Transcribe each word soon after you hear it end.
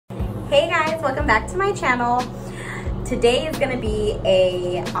Hey guys, welcome back to my channel. Today is gonna be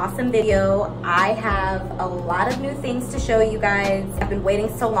a awesome video. I have a lot of new things to show you guys. I've been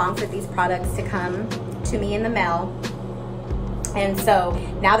waiting so long for these products to come to me in the mail. And so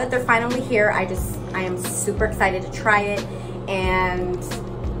now that they're finally here, I am super excited to try it and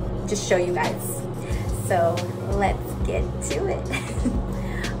just show you guys. So let's get to it.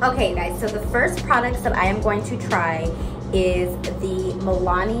 Okay guys, so the first products that I am going to try is the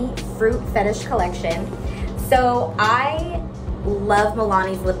Milani Fruit Fetish collection. So I love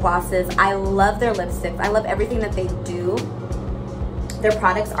Milani's lip glosses. I love their lipsticks. I love everything that they do. Their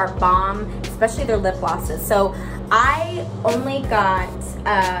products are bomb, especially their lip glosses. So I only got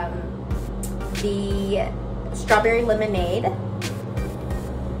the Strawberry Lemonade,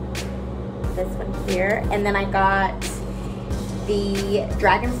 this one here, and then I got the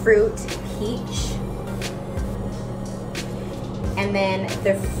Dragon Fruit Peach, and then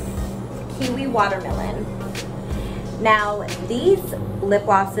the Kiwi Watermelon. Now these lip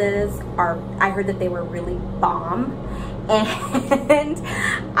glosses are, I heard that they were really bomb, and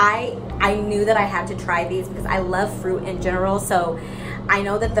I knew that I had to try these because I love fruit in general. So I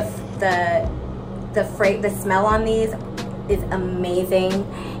know that the smell on these is amazing,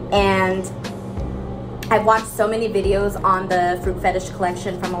 and I've watched so many videos on the Fruit Fetish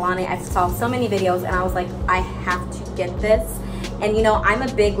collection from Milani. I saw so many videos and I was like, I have to get this. And you know, I'm a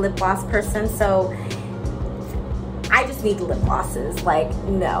big lip gloss person, so I just need lip glosses. Like,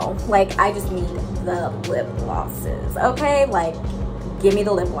 no, like I just need the lip glosses, okay? Like, give me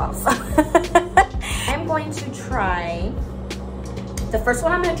the lip gloss. I'm going to try, the first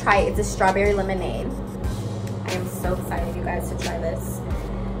one I'm gonna try is the Strawberry Lemonade. I am so excited, you guys, to try this.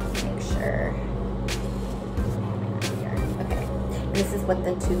 Make sure. Okay, this is what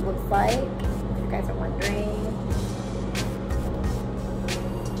the tube looks like, if you guys are wondering.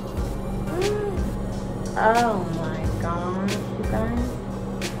 Oh my gosh, you guys.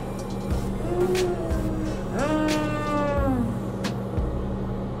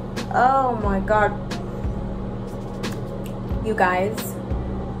 Oh my god. You guys,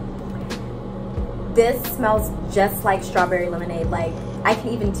 this smells just like strawberry lemonade. Like, I can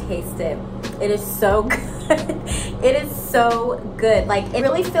even taste it. It is so good. It is so good. Like, it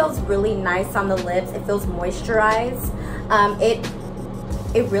really feels really nice on the lips. It feels moisturized.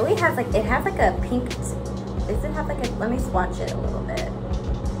 It really has like, it has like a pink, does it have like a, let me swatch it a little bit.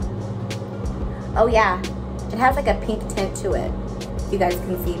 Oh yeah, it has like a pink tint to it. You guys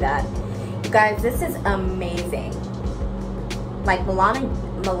can see that. You guys, this is amazing. Like,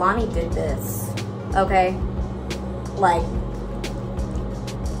 Milani did this, okay? Like,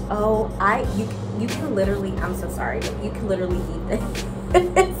 oh, you can literally, I'm so sorry, but you can literally eat this.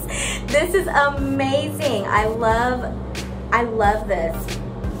 This is amazing. I love this.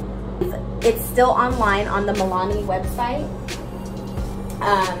 It's still online on the Milani website.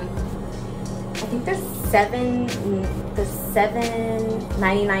 I think there's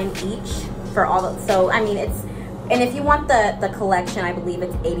 $7.99 each for all of, so I mean, it's, and if you want the collection, I believe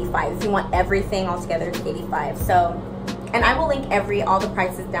it's $85. If you want everything all together, it's $85. So, and I will link all the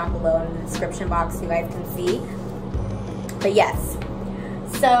prices down below in the description box so you guys can see. But yes,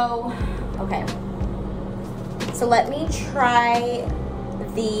 so okay, so let me try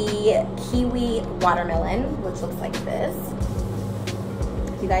the Kiwi Watermelon, which looks like this.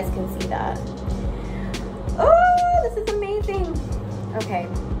 You guys can see that. Oh, this is amazing. Okay.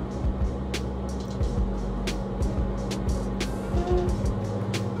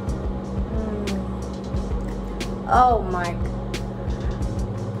 Oh my.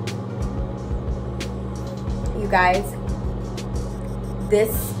 You guys, this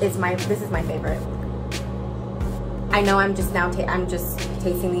is my favorite. I know I'm just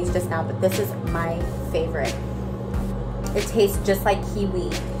tasting these just now, but this is my favorite. It tastes just like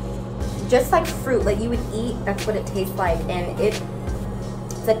kiwi, just like fruit, like you would eat. That's what it tastes like, and it's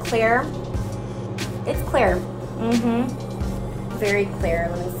clear. It's clear. Very clear.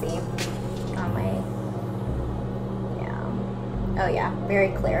 Let me see. On my, yeah. Oh yeah,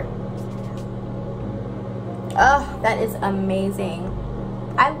 very clear. Oh, that is amazing.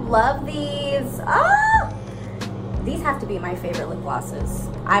 I love these. Oh, these have to be my favorite lip glosses.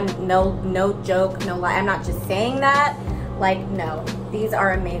 I'm no joke, no lie. I'm not just saying that. Like, no, these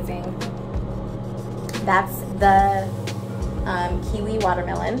are amazing. That's the Kiwi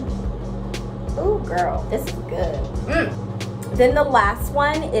Watermelon. Ooh, girl, this is good. Then the last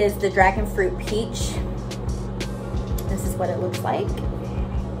one is the Dragon Fruit Peach. This is what it looks like.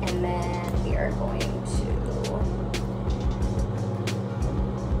 And then we are going to,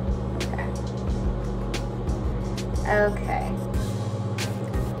 okay.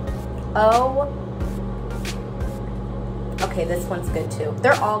 Oh, okay, this one's good too.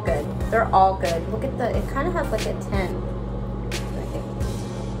 They're all good. They're all good. Look at the, it kind of has like a tint.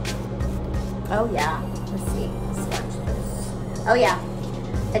 Oh yeah, let's see, swatch this. Oh yeah,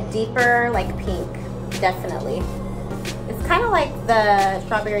 a deeper like pink, definitely. It's kind of like the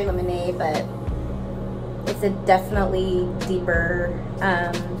strawberry lemonade, but it's a definitely deeper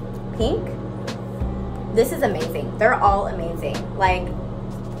pink. This is amazing. They're all amazing. Like,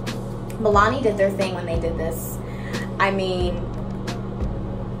 Milani did their thing when they did this. I mean,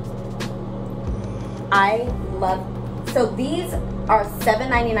 I love, so these are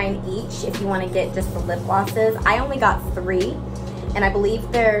 $7.99 each if you want to get just the lip glosses. I only got 3, and I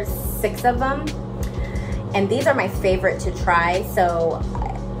believe there's 6 of them. And these are my favorite to try. So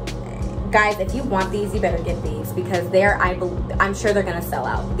guys, if you want these, you better get these, because they're, I'm sure they're gonna sell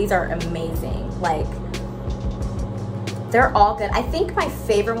out. These are amazing. Like, they're all good. I think my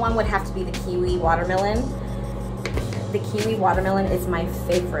favorite one would have to be the Kiwi Watermelon. The Kiwi Watermelon is my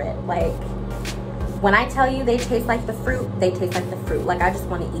favorite. Like, when I tell you they taste like the fruit, they taste like the fruit. Like, I just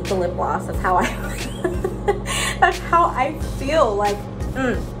want to eat the lip gloss. That's how I that's how I feel. Like,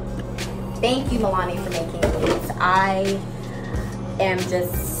 Thank you, Milani, for making these. I am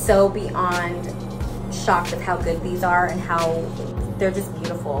just so beyond shocked with how good these are and how they're just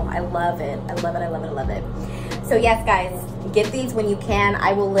beautiful. I love it. I love it. I love it. I love it. So yes, guys, get these when you can.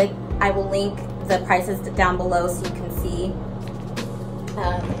 I will link the prices down below so you can see.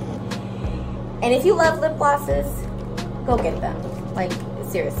 And if you love lip glosses, go get them. Like,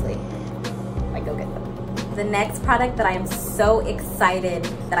 seriously, like, go get them. The next product that I am so excited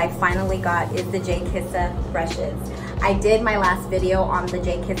that I finally got is the Jkissa brushes. I did my last video on the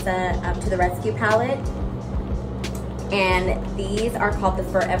Jkissa To The Rescue palette, and these are called the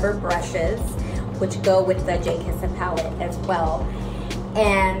Forever brushes, which go with the Jkissa palette as well.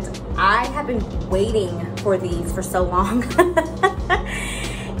 And I have been waiting for these for so long.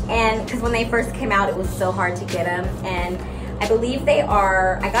 And because when they first came out, it was so hard to get them. And I believe they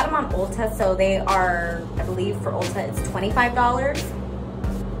are, I got them on Ulta, so they are, I believe for Ulta it's $25.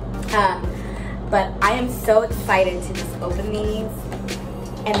 But I am so excited to just open these.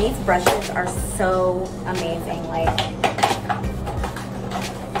 And these brushes are so amazing. Like,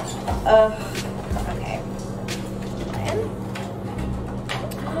 okay.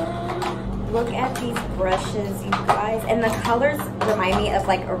 Look at these brushes, you guys. And the colors remind me of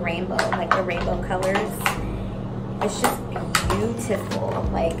like a rainbow, like the rainbow colors. It's just beautiful.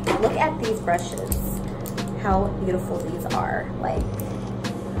 Like, look at these brushes. How beautiful these are. Like,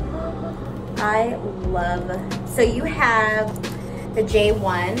 I love. So you have the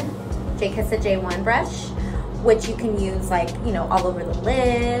J1, Jkissa J1 brush, which you can use like, you know, all over the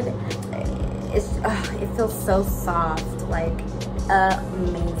lid. It feels so soft, like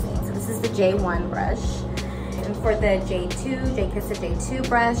amazing. So this is the J1 brush. And for the J2, Jkissa J2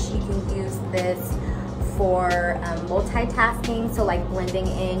 brush, you can use this for multitasking, so like blending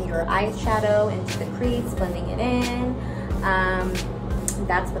in your eyeshadow into the crease, blending it in.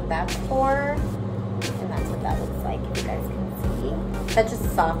 That's what that's for, and that's what that looks like, if you guys can see. Such a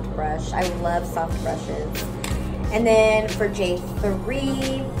soft brush. I love soft brushes. And then for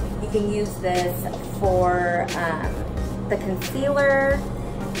J3, you can use this for the concealer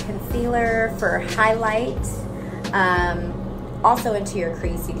for highlight. Also into your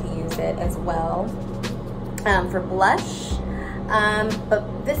crease, you can use it as well. For blush,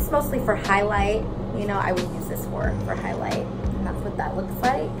 but this is mostly for highlight. You know, I would use this for highlight, and that's what that looks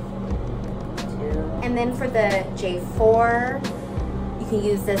like too. And then for the J4, you can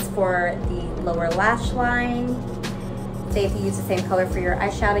use this for the lower lash line. Say if you use the same color for your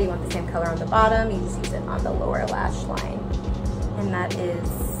eyeshadow, you want the same color on the bottom, you just use it on the lower lash line. And that is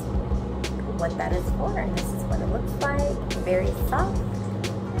what that is for, and this is what it looks like. Very soft.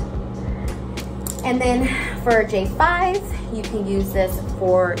 And then for J5, you can use this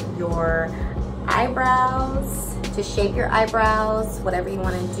for your eyebrows, to shape your eyebrows, whatever you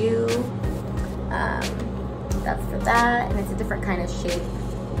want to do. That's for that, and it's a different kind of shape,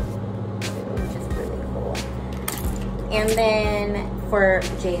 which is really cool. And then for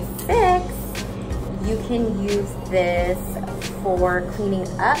J6, you can use this for cleaning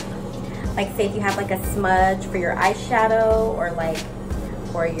up. Like, say if you have like a smudge for your eyeshadow or like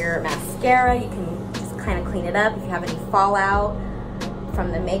for your mascara, you can just kind of clean it up. If you have any fallout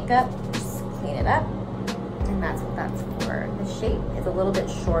from the makeup, just clean it up. And that's what that's for. The shape is a little bit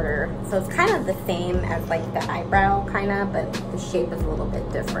shorter, so it's kind of the same as like the eyebrow kind of, but the shape is a little bit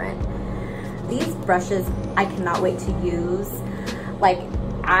different. These brushes I cannot wait to use. Like,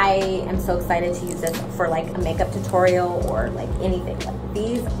 I am so excited to use this for like a makeup tutorial or like anything. Like,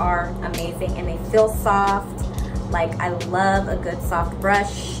 these are amazing and they feel soft. Like, I love a good soft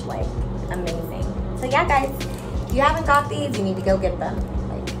brush, like amazing. So yeah guys, if you haven't got these, you need to go get them.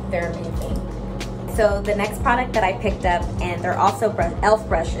 Like, they're amazing. So the next product that I picked up, and they're also e.l.f.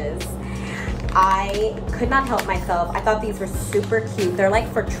 brushes. I could not help myself. I thought these were super cute. They're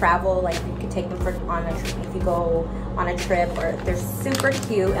like for travel, like you could take them for on a trip if you go on a trip, or they're super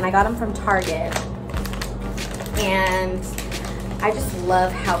cute. And I got them from Target. And I just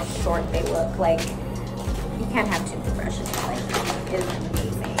love how short they look. Like, you can't have two brushes. Like, it's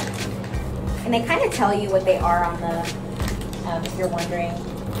amazing. And they kind of tell you what they are on the, if you're wondering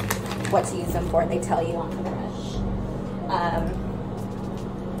what to use them for, they tell you on the brush.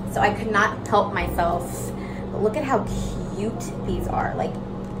 So I could not help myself. But look at how cute these are. Like,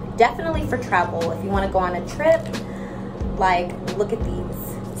 definitely for travel. If you want to go on a trip, like, look at these.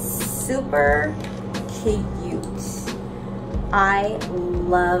 Super cute. I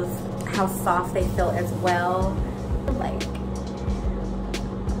love how soft they feel as well. Like,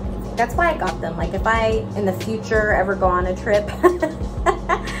 that's why I got them. Like, if I, in the future, ever go on a trip,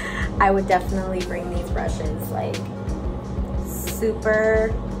 I would definitely bring these brushes. Like,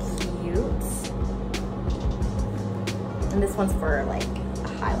 super cute. And this one's for like a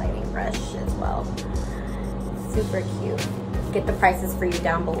highlighting brush as well. Super cute. Get the prices for you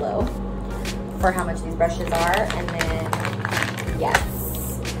down below for how much these brushes are. And then,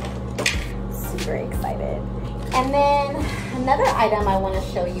 yes, super excited. And then another item I want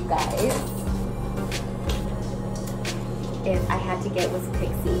to show you guys is I had to get was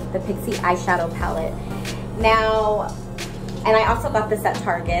Pixi, the Pixi eyeshadow palette. Now, and I also got this at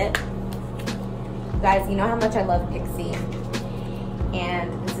Target. Guys, you know how much I love Pixi.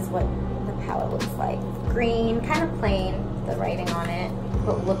 And this is what the palette looks like. Green, kind of plain, the writing on it.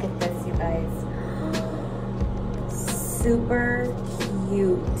 But look at this, you guys. Super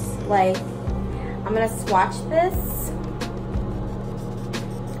cute. Like, I'm gonna swatch this.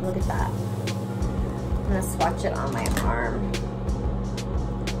 Look at that. I'm gonna swatch it on my arm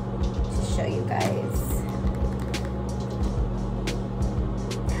to show you guys.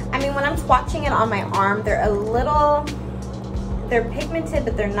 I mean, when I'm swatching it on my arm, they're a little, they're pigmented,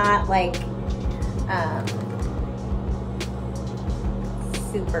 but they're not like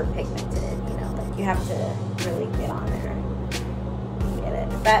super pigmented, you know, like you have to really get on there and get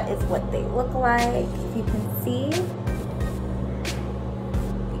it. That is what they look like. If you can see,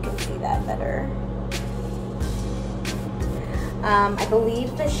 you can see that better. I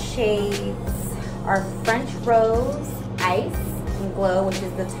believe the shades are French Rose, Ice, and Glow, which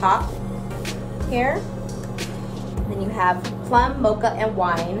is the top here. Then you have Plum, Mocha, and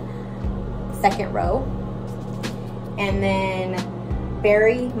Wine, second row. And then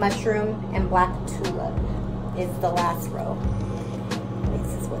Berry, Mushroom, and Black Tulip is the last row.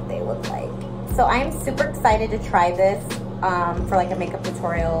 This is what they look like. So I am super excited to try this for like a makeup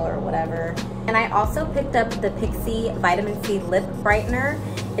tutorial or whatever. And I also picked up the Pixi Vitamin C Lip Brightener.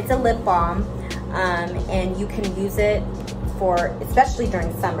 It's a lip balm, and you can use it for, especially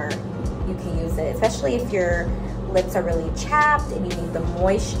during summer, you can use it, especially if your lips are really chapped and you need the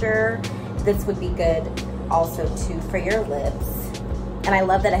moisture. This would be good also too for your lips. And I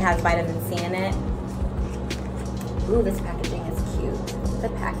love that it has vitamin C in it. Ooh, this packaging is cute. The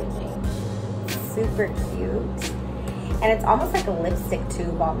packaging, super cute. And it's almost like a lipstick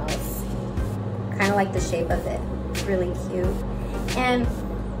tube almost. Kind of like the shape of it. It's really cute. And,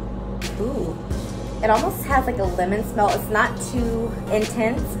 ooh, it almost has like a lemon smell. It's not too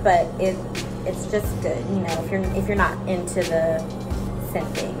intense, but it's just good. You know, if you're not into the scent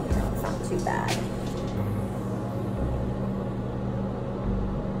thing, you know, it's not too bad.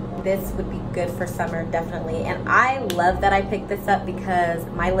 This would be good for summer, definitely. And I love that I picked this up because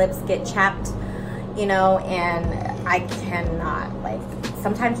my lips get chapped, you know, and I cannot, like,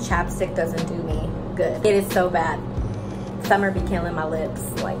 sometimes chapstick doesn't do me good. It is so bad. Summer be killing my lips,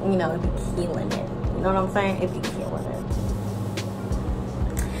 like, you know, it'd be killing it. You know what I'm saying? It'd be killing it.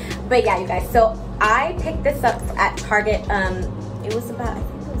 But yeah, you guys, so I picked this up at Target. It was about, I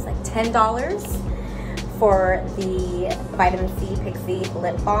think it was like $10 for the Vitamin C Pixi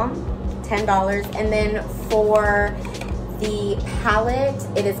Lip Balm. $10. And then for the palette,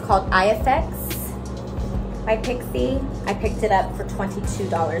 it is called IFX by Pixi. I picked it up for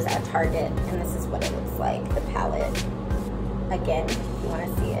 $22 at Target, and this is what it looks like, the palette. Again, if you want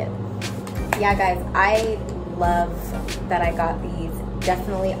to see it. Yeah, guys, I love that I got these.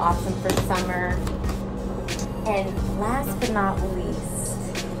 Definitely awesome for summer. And last but not least,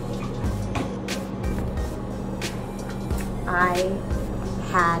 I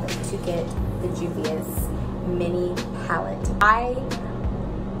had to get the Juvia's mini palette. I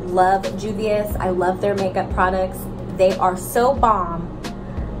love Juvia's. I love their makeup products. They are so bomb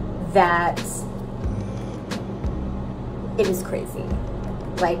that it is crazy.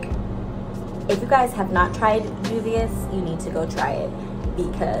 Like, if you guys have not tried Juvia's, you need to go try it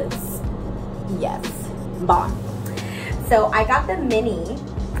because, yes, bomb. So I got the mini,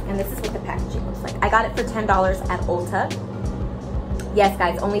 and this is what the packaging looks like. I got it for $10 at Ulta. Yes,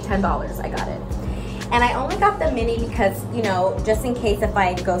 guys, only $10 I got it. And I only got the mini because, you know, just in case if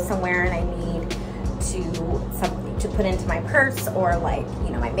I go somewhere and I need to put into my purse or, like, you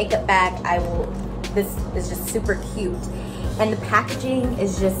know, my makeup bag, this is just super cute. And the packaging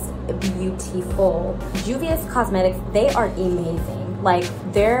is just beautiful. Juvia's Cosmetics, they are amazing. Like,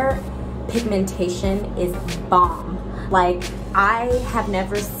 their pigmentation is bomb. Like, I have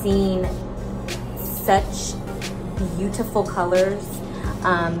never seen such beautiful colors.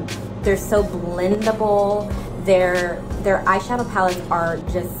 They're so blendable. Their eyeshadow palettes are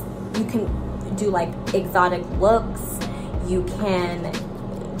just, you can do like exotic looks. You can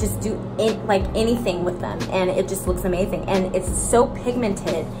just do like anything with them, and it just looks amazing. And it's so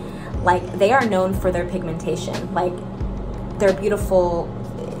pigmented. Like, they are known for their pigmentation. Like, they're beautiful,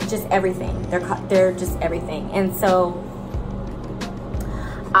 just everything. They're just everything. And so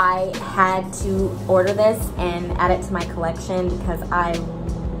I had to order this and add it to my collection because I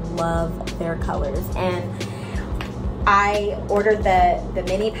love their colors. And I ordered the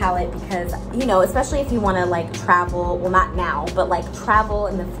mini palette because, you know, especially if you want to like travel, well, not now, but like travel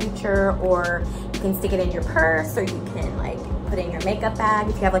in the future, or you can stick it in your purse, or you can like put it in your makeup bag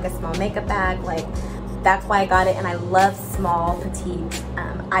if you have like a small makeup bag. Like, that's why I got it. And I love small petite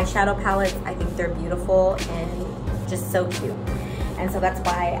eyeshadow palettes. I think they're beautiful and just so cute. And so that's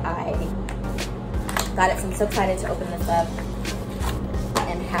why I got it. So I'm so excited to open this up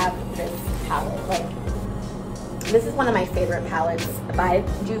and have this palette. Like, this is one of my favorite palettes by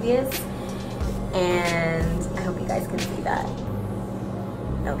Juvia's, and I hope you guys can see that.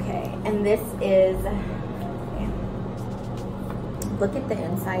 Okay, and this is, look at the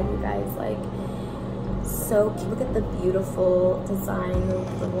inside, you guys. Like, so cute. Look at the beautiful design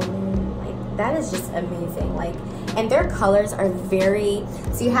of the woman. Like, that is just amazing. Like, and their colors are very,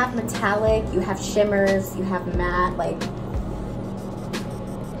 so you have metallic, you have shimmers, you have matte, like,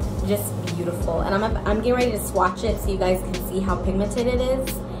 just beautiful. And I'm getting ready to swatch it so you guys can see how pigmented it is.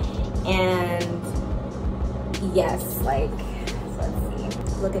 And yes, like, so let's see.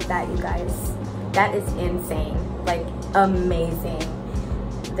 Look at that, you guys. That is insane. Like, amazing.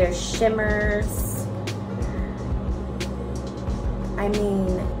 There's shimmers. I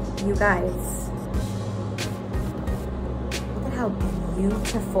mean, you guys, look at how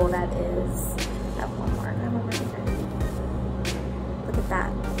beautiful that is. I have one more. Look at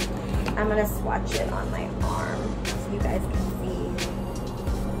that. I'm gonna swatch it on my arm so you guys can see.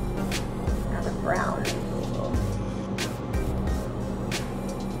 Now the brown.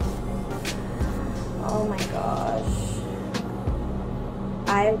 Oh my gosh.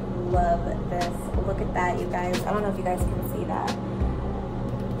 I love this. Look at that, you guys. I don't know if you guys can see that.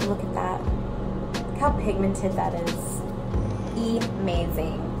 Look at that. Look how pigmented that is.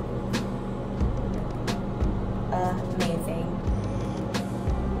 Amazing. Amazing.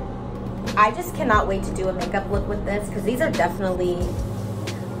 I just cannot wait to do a makeup look with this because these are definitely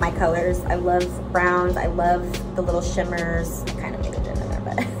my colors. I love browns. I love the little shimmers. I kind of made it in there,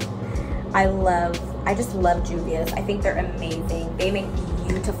 but I just love Juvia's. I think they're amazing. They make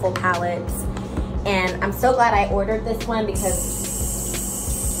beautiful palettes. And I'm so glad I ordered this one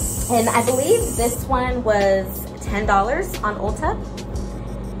because, and I believe this one was $10 on Ulta.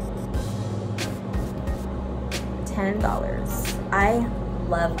 $10.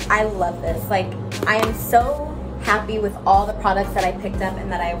 I love this. Like, I am so happy with all the products that I picked up and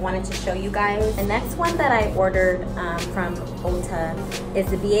that I wanted to show you guys. The next one that I ordered from Ulta is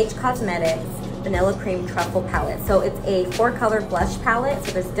the BH Cosmetics Vanilla Cream Truffle Palette. So it's a 4-color blush palette.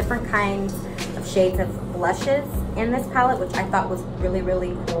 So there's different kinds of shades of blushes in this palette, which I thought was really,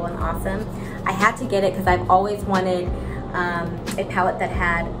 really cool and awesome. I had to get it because I've always wanted a palette that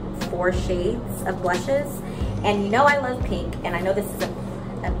had 4 shades of blushes. And you know I love pink, and I know this is a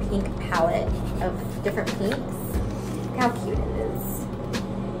pink palette of different pinks. Look how cute it is.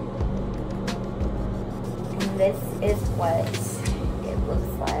 And this is what it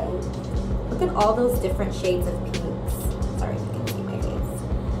looks like. Look at all those different shades of pinks. Sorry if you can see my face.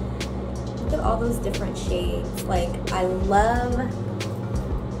 Look at all those different shades. Like, I love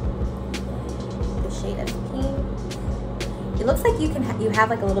the shade of pink. It looks like you have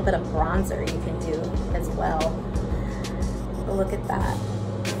like a little bit of bronzer you can do as well. But look at that.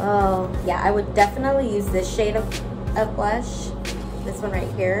 Oh, yeah, I would definitely use this shade of blush. This one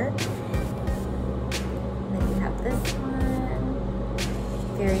right here. And then you have this one.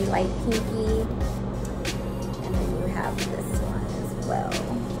 Very light pinky. And then you have this one as well.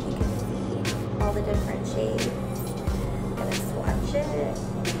 You can see all the different shades. I'm gonna swatch it.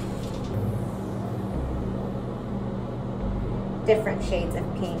 Different shades of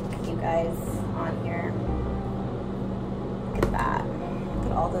pink, you guys, on here. Look at that. Look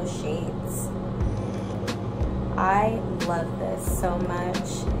at all those shades. I love this so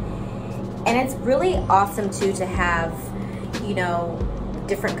much. And it's really awesome too to have, you know,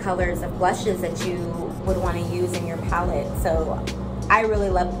 different colors of blushes that you would want to use in your palette. So I'm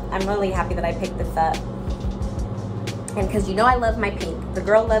really happy that I picked this up. And because you know I love my pink. The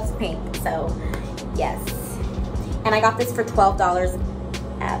girl loves pink, so yes. And I got this for $12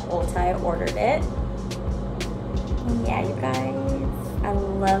 at Ulta. I ordered it. And yeah, you guys, I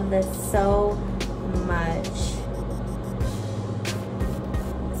love this so much.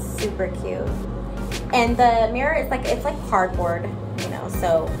 Super cute. And the mirror is like, it's like cardboard, you know,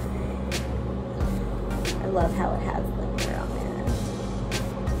 so I love how it has the mirror on there.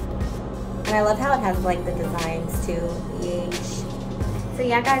 And I love how it has like the designs too, EH. So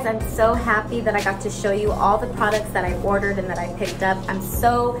yeah, guys, I'm so happy that I got to show you all the products that I ordered and that I picked up. I'm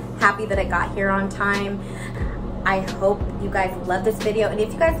so happy that I got here on time. I hope you guys love this video. And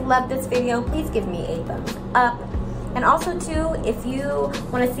if you guys love this video, please give me a thumbs up. And also too, if you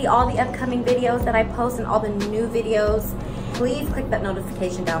want to see all the upcoming videos that I post and all the new videos, please click that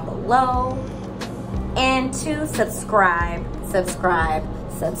notification down below. And to subscribe.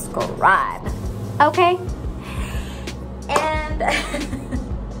 Okay? And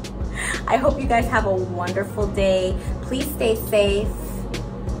I hope you guys have a wonderful day. Please stay safe.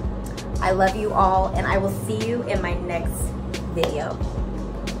 I love you all, and I will see you in my next video.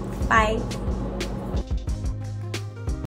 Bye.